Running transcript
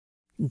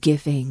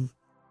giving.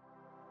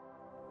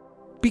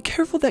 Be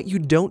careful that you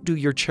don't do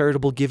your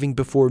charitable giving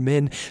before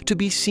men to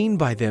be seen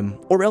by them,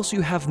 or else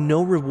you have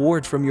no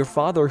reward from your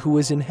Father who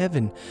is in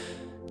heaven.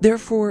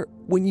 Therefore,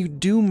 when you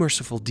do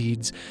merciful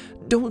deeds,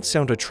 don't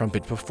sound a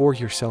trumpet before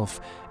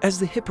yourself, as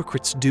the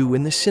hypocrites do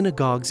in the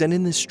synagogues and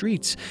in the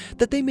streets,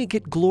 that they may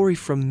get glory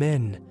from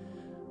men.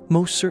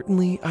 Most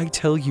certainly, I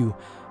tell you,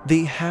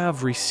 they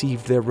have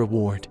received their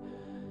reward.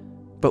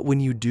 But when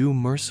you do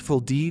merciful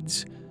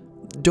deeds,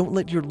 don't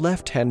let your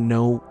left hand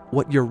know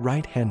what your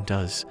right hand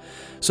does,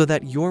 so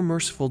that your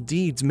merciful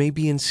deeds may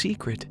be in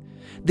secret.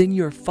 Then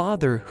your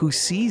Father who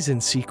sees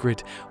in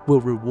secret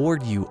will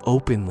reward you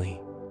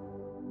openly.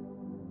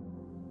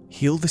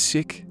 Heal the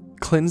sick,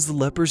 cleanse the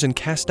lepers, and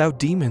cast out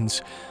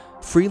demons.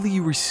 Freely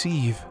you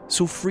receive,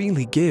 so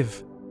freely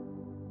give.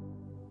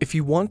 If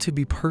you want to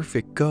be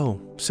perfect,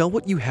 go, sell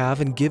what you have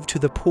and give to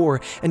the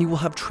poor, and you will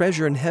have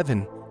treasure in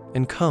heaven.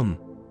 And come,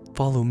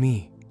 follow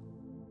me.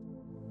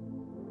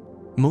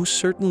 Most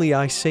certainly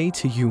I say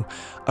to you,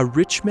 a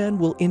rich man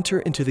will enter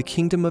into the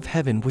kingdom of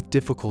heaven with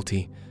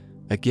difficulty.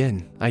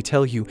 Again, I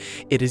tell you,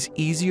 it is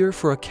easier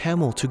for a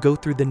camel to go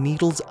through the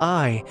needle's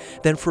eye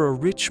than for a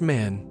rich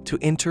man to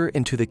enter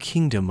into the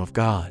kingdom of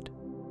God.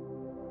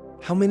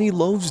 How many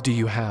loaves do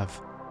you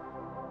have?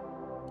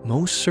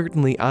 Most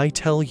certainly I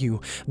tell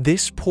you,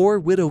 this poor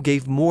widow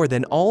gave more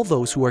than all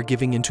those who are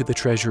giving into the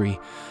treasury,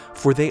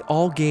 for they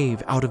all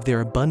gave out of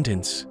their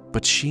abundance,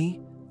 but she,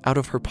 out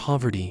of her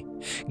poverty,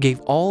 gave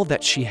all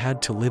that she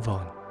had to live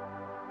on.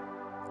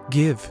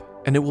 Give,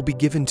 and it will be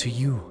given to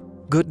you.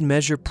 Good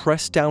measure,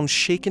 pressed down,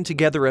 shaken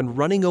together, and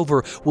running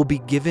over will be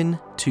given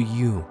to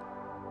you.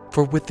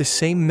 For with the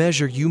same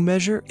measure you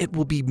measure, it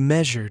will be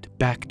measured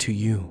back to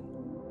you.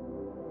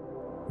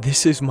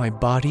 This is my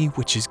body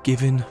which is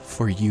given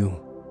for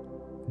you.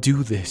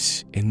 Do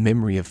this in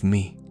memory of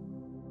me.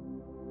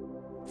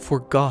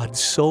 For God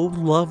so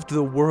loved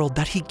the world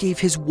that he gave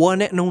his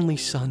one and only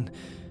Son,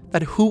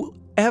 that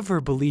whoever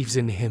believes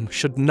in him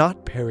should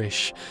not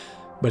perish,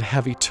 but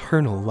have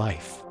eternal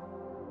life.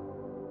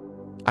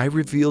 I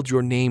revealed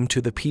your name to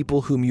the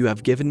people whom you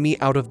have given me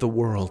out of the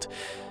world.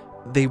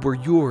 They were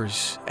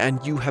yours,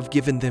 and you have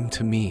given them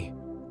to me.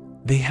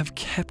 They have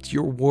kept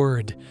your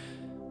word.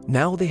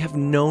 Now they have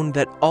known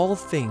that all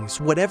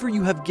things, whatever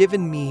you have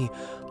given me,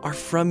 are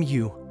from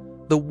you.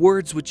 The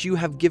words which you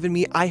have given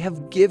me, I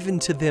have given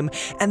to them,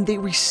 and they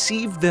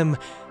received them,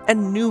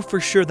 and knew for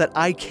sure that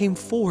I came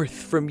forth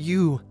from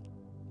you.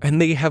 And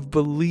they have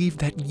believed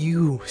that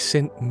you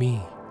sent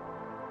me.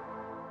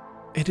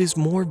 It is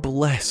more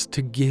blessed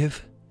to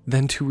give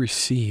than to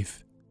receive.